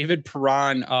to. David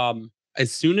Perron,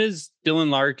 as soon as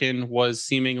Dylan Larkin was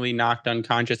seemingly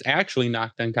actually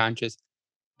knocked unconscious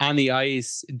on the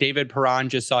ice, David Perron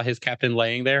just saw his captain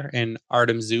laying there and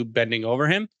Artem Zub bending over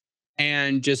him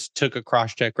and just took a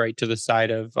cross check right to the side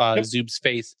of Zub's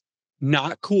face.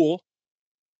 Not cool,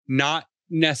 not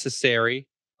necessary.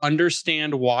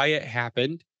 Understand why it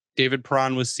happened. David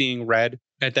Perron was seeing red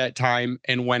at that time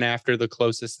and went after the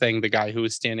closest thing, the guy who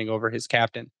was standing over his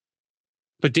captain.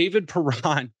 But David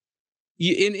Perron,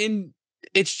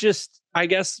 it's just, I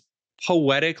guess,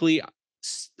 poetically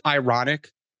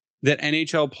ironic that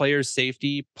NHL players'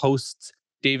 safety posts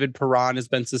David Perron has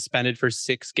been suspended for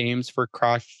 6 games for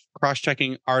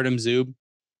cross-checking Artem Zub.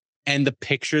 And the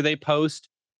picture they post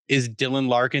is Dylan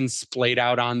Larkin splayed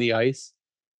out on the ice.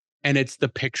 And it's the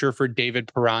picture for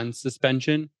David Perron's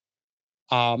suspension.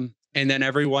 And then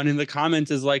everyone in the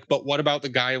comments is like, but what about the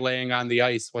guy laying on the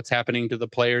ice? What's happening to the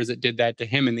players that did that to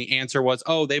him? And the answer was,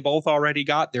 oh, they both already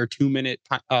got their 2-minute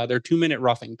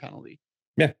roughing penalty.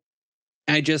 Yeah.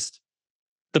 And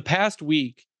the past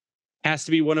week has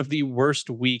to be one of the worst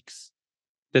weeks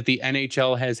that the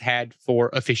NHL has had for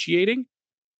officiating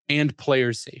and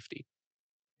player safety.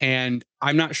 And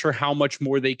I'm not sure how much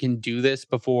more they can do this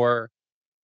before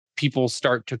people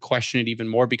start to question it even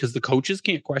more, because the coaches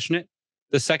can't question it.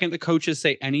 The second the coaches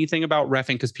say anything about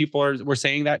reffing, because people were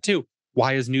saying that too.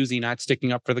 Why is Newsy not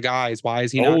sticking up for the guys? Why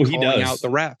is he not calling out the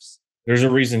refs? There's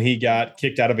a reason he got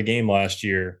kicked out of a game last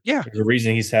year. Yeah. There's a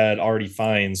reason he's had already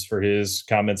fines for his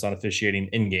comments on officiating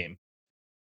in game.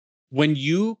 When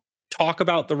you talk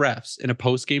about the refs in a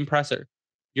post-game presser,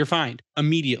 you're fined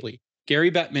immediately. Gary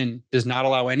Bettman does not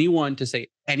allow anyone to say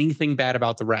anything bad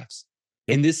about the refs.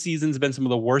 Yep. And this season's been some of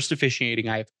the worst officiating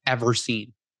I've ever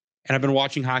seen. And I've been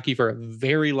watching hockey for a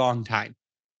very long time.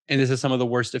 And this is some of the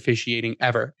worst officiating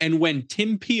ever. And when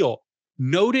Tim Peel,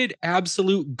 noted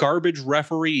absolute garbage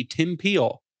referee Tim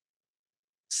Peel,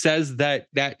 says that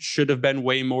should have been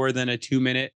way more than a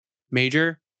 2-minute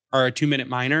major or a 2-minute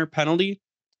minor penalty,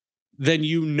 then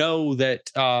you know that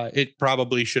it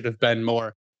probably should have been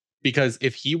more. Because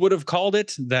if he would have called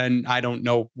it, then I don't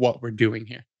know what we're doing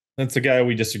here. That's a guy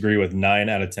we disagree with 9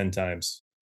 out of 10 times.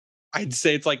 I'd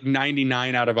say it's like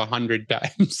 99 out of 100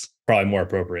 times. Probably more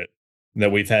appropriate,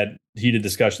 that we've had heated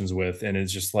discussions with. And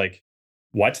it's just like,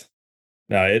 what?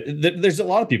 No, there's a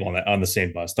lot of people on the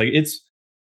same bus. Like, it's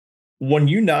when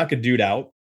you knock a dude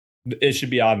out, it should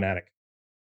be automatic.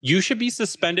 You should be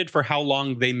suspended for how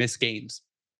long they miss games.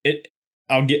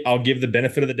 I'll give the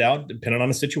benefit of the doubt, depending on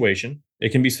the situation.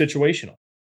 It can be situational.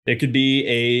 It could be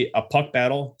a puck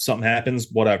battle. Something happens,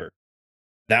 whatever.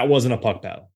 That wasn't a puck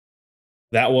battle.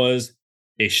 That was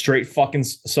a straight fucking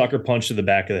sucker punch to the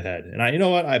back of the head. And you know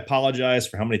what? I apologize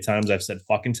for how many times I've said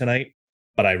fucking tonight,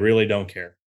 but I really don't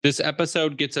care. This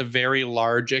episode gets a very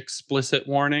large explicit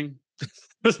warning.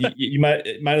 you might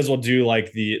as well do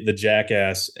like the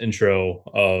Jackass intro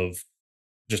of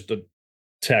just a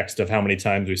text of how many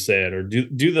times we say it, or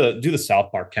do the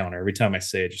South Park counter every time I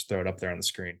say it. Just throw it up there on the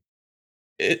screen.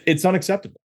 It's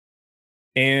unacceptable.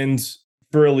 And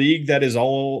for a league that is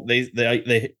all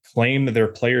they claim that they're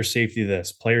player safety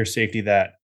this, player safety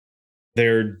that,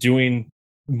 they're doing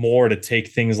more to take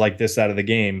things like this out of the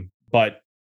game. But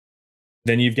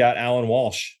then you've got Alan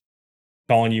Walsh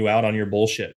calling you out on your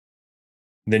bullshit.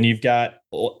 Then you've got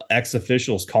ex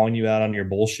officials calling you out on your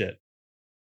bullshit.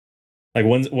 Like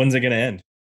when's it going to end?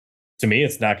 To me,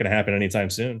 it's not going to happen anytime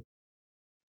soon.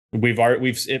 We've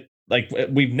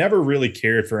never really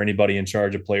cared for anybody in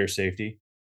charge of player safety,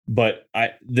 but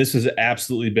this has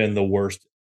absolutely been the worst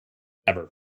ever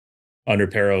under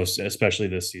Peros, especially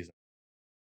this season.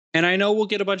 And I know we'll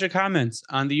get a bunch of comments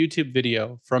on the YouTube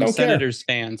video from Senators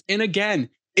fans. And again,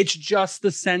 it's just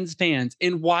the Sens fans.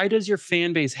 And why does your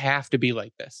fan base have to be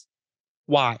like this?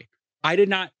 Why?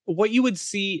 What you would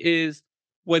see is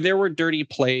when there were dirty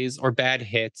plays or bad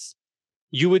hits,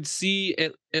 you would see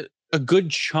a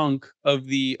good chunk of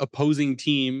the opposing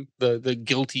team, the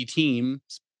guilty team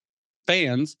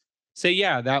fans say,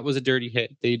 yeah, that was a dirty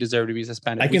hit. They deserve to be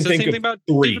suspended. I can think of about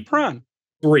David Perron.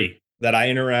 Three that I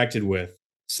interacted with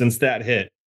since that hit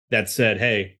that said,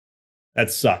 hey,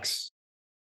 that sucks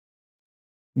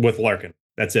with Larkin.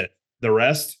 That's it. The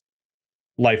rest,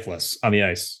 lifeless on the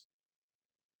ice.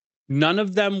 None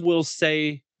of them will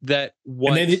say that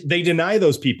what... And they deny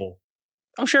those people.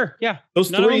 Oh, sure. Yeah.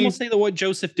 None of them will say that what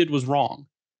Joseph did was wrong.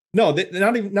 No,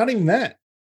 not even that.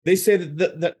 They say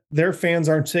that their fans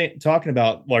aren't talking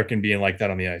about Larkin being like that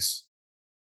on the ice.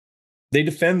 They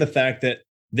defend the fact that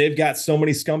they've got so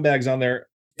many scumbags on their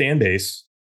fan base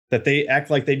that they act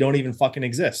like they don't even fucking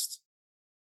exist.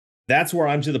 That's where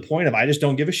I'm to the point of I just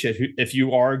don't give a shit if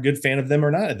you are a good fan of them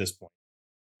or not at this point.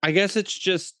 I guess it's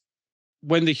just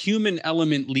when the human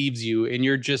element leaves you and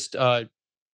you're just an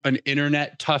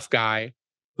internet tough guy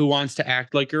who wants to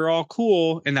act like you're all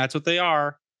cool, and that's what they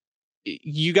are.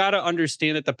 You got to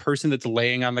understand that the person that's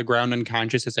laying on the ground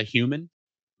unconscious is a human,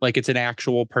 like it's an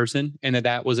actual person, and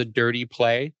that was a dirty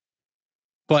play.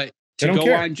 But to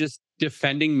go on just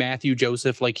defending Matthew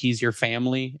Joseph like he's your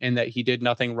family and that he did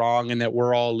nothing wrong and that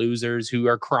we're all losers who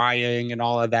are crying and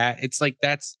all of that, it's like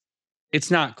it's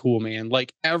not cool, man.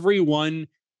 Like everyone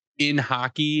in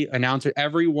hockey, announcer,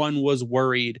 everyone was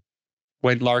worried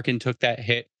when Larkin took that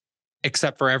hit,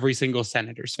 except for every single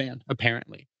Senators fan,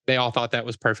 apparently. They all thought that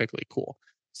was perfectly cool.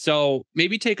 So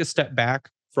maybe take a step back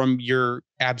from your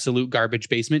absolute garbage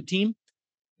basement team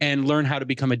and learn how to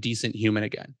become a decent human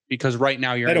again. Because right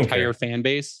now your entire fan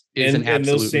base is an absolute... And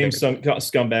those same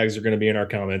scumbags are going to be in our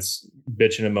comments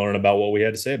bitching and moaning about what we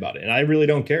had to say about it. And I really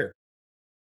don't care.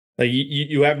 Like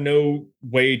you have no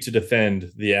way to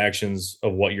defend the actions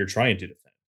of what you're trying to defend.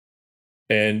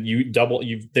 And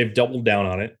they've doubled down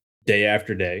on it day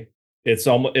after day. It's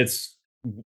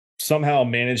somehow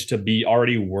managed to be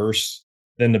already worse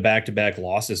than the back-to-back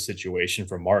losses situation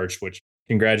from March, which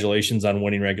congratulations on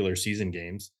winning regular season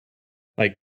games.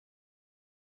 Like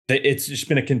it's just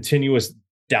been a continuous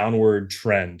downward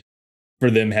trend for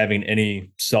them having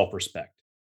any self-respect.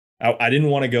 I didn't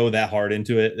want to go that hard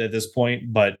into it at this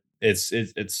point, but it's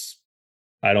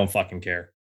I don't fucking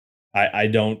care. I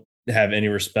don't have any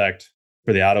respect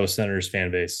for the Ottawa Senators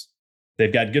fan base.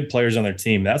 They've got good players on their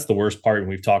team. That's the worst part, and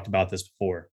we've talked about this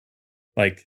before.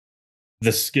 Like,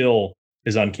 the skill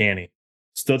is uncanny.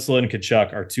 Stützle and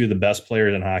Tkachuk are two of the best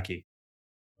players in hockey,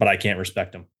 but I can't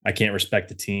respect them. I can't respect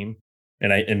the team,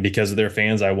 and because of their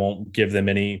fans, I won't give them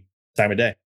any time of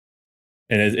day.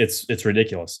 And it's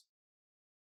ridiculous.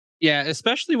 Yeah,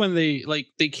 especially when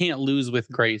they can't lose with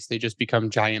grace. They just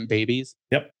become giant babies.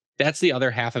 Yep. That's the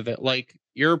other half of it. Like,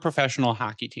 you're a professional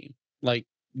hockey team. Like,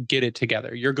 get it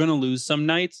together. You're going to lose some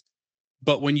nights,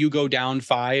 but when you go down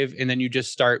 5 and then you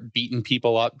just start beating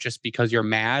people up just because you're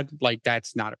mad, like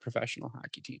that's not a professional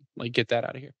hockey team. Like, get that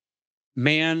out of here.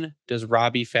 Man, does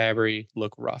Robbie Fabry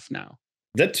look rough now.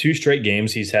 Is that 2 straight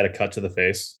games he's had a cut to the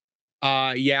face?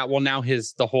 Yeah. Well, now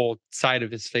the whole side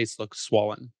of his face looks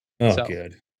swollen. Oh, so,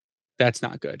 good. That's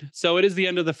not good. So it is the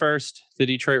end of the first. The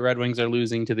Detroit Red Wings are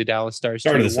losing to the Dallas Stars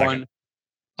 2-1.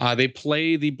 They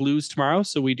play the Blues tomorrow,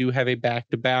 so we do have a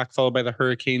back-to-back, followed by the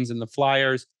Hurricanes and the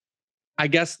Flyers. I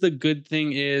guess the good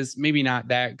thing is maybe not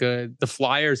that good. The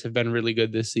Flyers have been really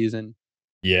good this season.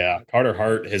 Yeah, Carter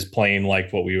Hart is playing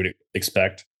like what we would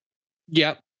expect.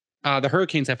 Yep. The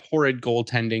Hurricanes have horrid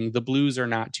goaltending. The Blues are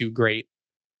not too great.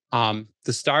 The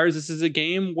Stars, this is a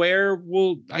game where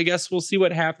I guess we'll see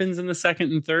what happens in the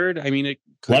second and third. I mean, it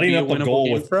could Letting be up a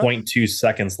goal with 0.2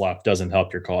 seconds left doesn't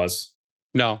help your cause.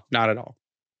 No, not at all.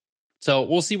 So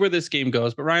we'll see where this game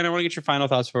goes. But Ryan, I want to get your final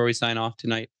thoughts before we sign off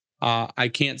tonight. I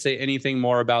can't say anything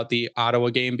more about the Ottawa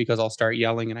game because I'll start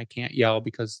yelling, and I can't yell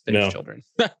because there's children.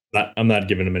 I'm not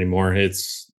giving them any more.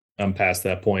 I'm past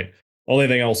that point. Only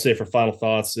thing I'll say for final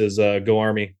thoughts is go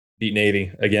Army, beat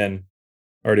Navy again.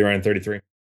 Already around 33.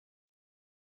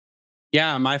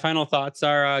 Yeah, my final thoughts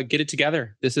are get it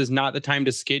together. This is not the time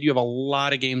to skid. You have a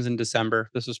lot of games in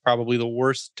December. This was probably the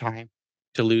worst time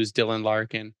to lose Dylan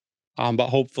Larkin. But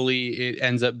hopefully it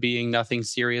ends up being nothing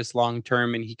serious long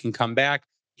term and he can come back.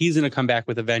 He's going to come back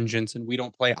with a vengeance, and we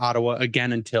don't play Ottawa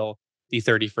again until the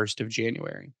 31st of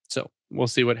January. So we'll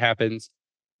see what happens,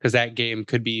 because that game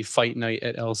could be fight night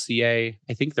at LCA.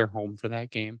 I think they're home for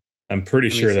that game. I'm pretty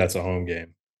sure that's a home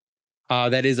game.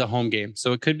 That is a home game.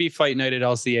 So it could be fight night at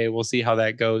LCA. We'll see how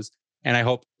that goes. And I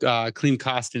hope Klim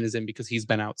Kostin is in because he's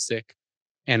been out sick.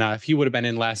 And if he would have been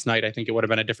in last night, I think it would have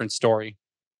been a different story.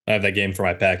 I have that game for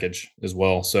my package as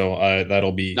well. So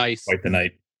that'll be nice. Quite the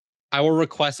night. I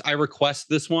request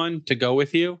this one to go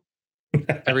with you.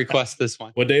 I request this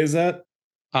one. What day is that?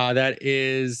 That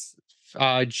is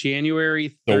January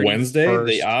 31st. The Wednesday.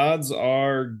 The odds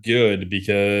are good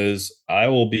because I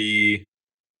will be.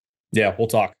 Yeah, we'll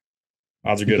talk.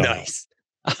 Odds are good. Nice.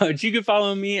 You can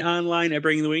follow me online at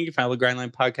Bringing the Wing. You can follow the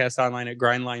Grindline Podcast online at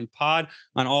Grindline Pod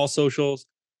on all socials,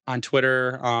 on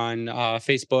Twitter, on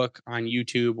Facebook, on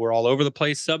YouTube. We're all over the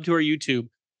place. Sub to our YouTube.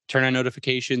 Turn on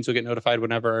notifications. You'll get notified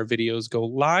whenever our videos go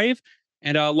live.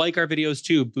 And like our videos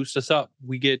too. Boost us up.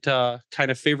 We get kind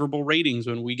of favorable ratings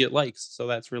when we get likes. So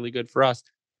that's really good for us.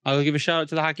 I'll give a shout out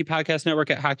to the Hockey Podcast Network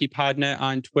at HockeyPodNet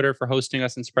on Twitter for hosting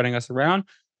us and spreading us around.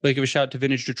 I'll give a shout out to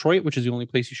Vintage Detroit, which is the only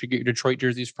place you should get your Detroit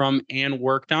jerseys from and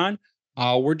worked on.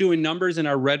 We're doing numbers in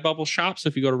our Redbubble shop. So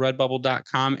if you go to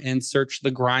redbubble.com and search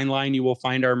the Grind Line, you will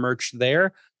find our merch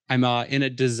there. I'm in a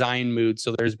design mood.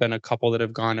 So there's been a couple that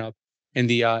have gone up. And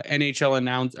the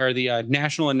the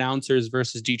National Announcers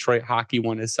versus Detroit Hockey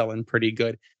one is selling pretty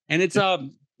good. And it's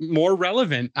more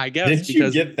relevant, I guess. Did you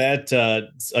get that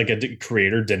like a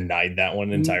creator denied that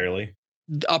one entirely?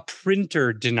 A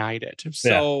printer denied it.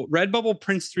 So Redbubble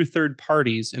prints through third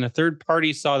parties, and a third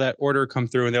party saw that order come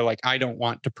through and they're like, I don't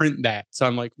want to print that. So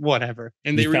I'm like, whatever.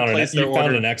 And they replaced their order. You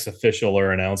found an ex-official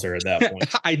or announcer at that point.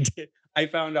 I did. I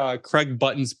found Craig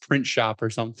Button's print shop or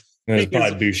something. It was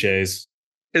probably Boucher's.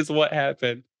 Is what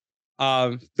happened.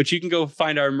 But you can go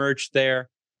find our merch there.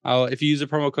 If you use the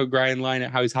promo code GRINDLINE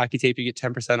at Howie's Hockey Tape, you get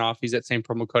 10% off. Use that same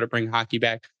promo code to Bring Hockey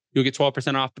Back. You'll get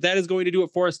 12% off. But that is going to do it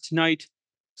for us tonight.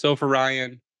 So for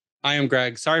Ryan, I am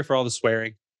Greg. Sorry for all the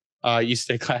swearing. You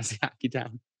stay classy, Hockey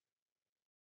Town.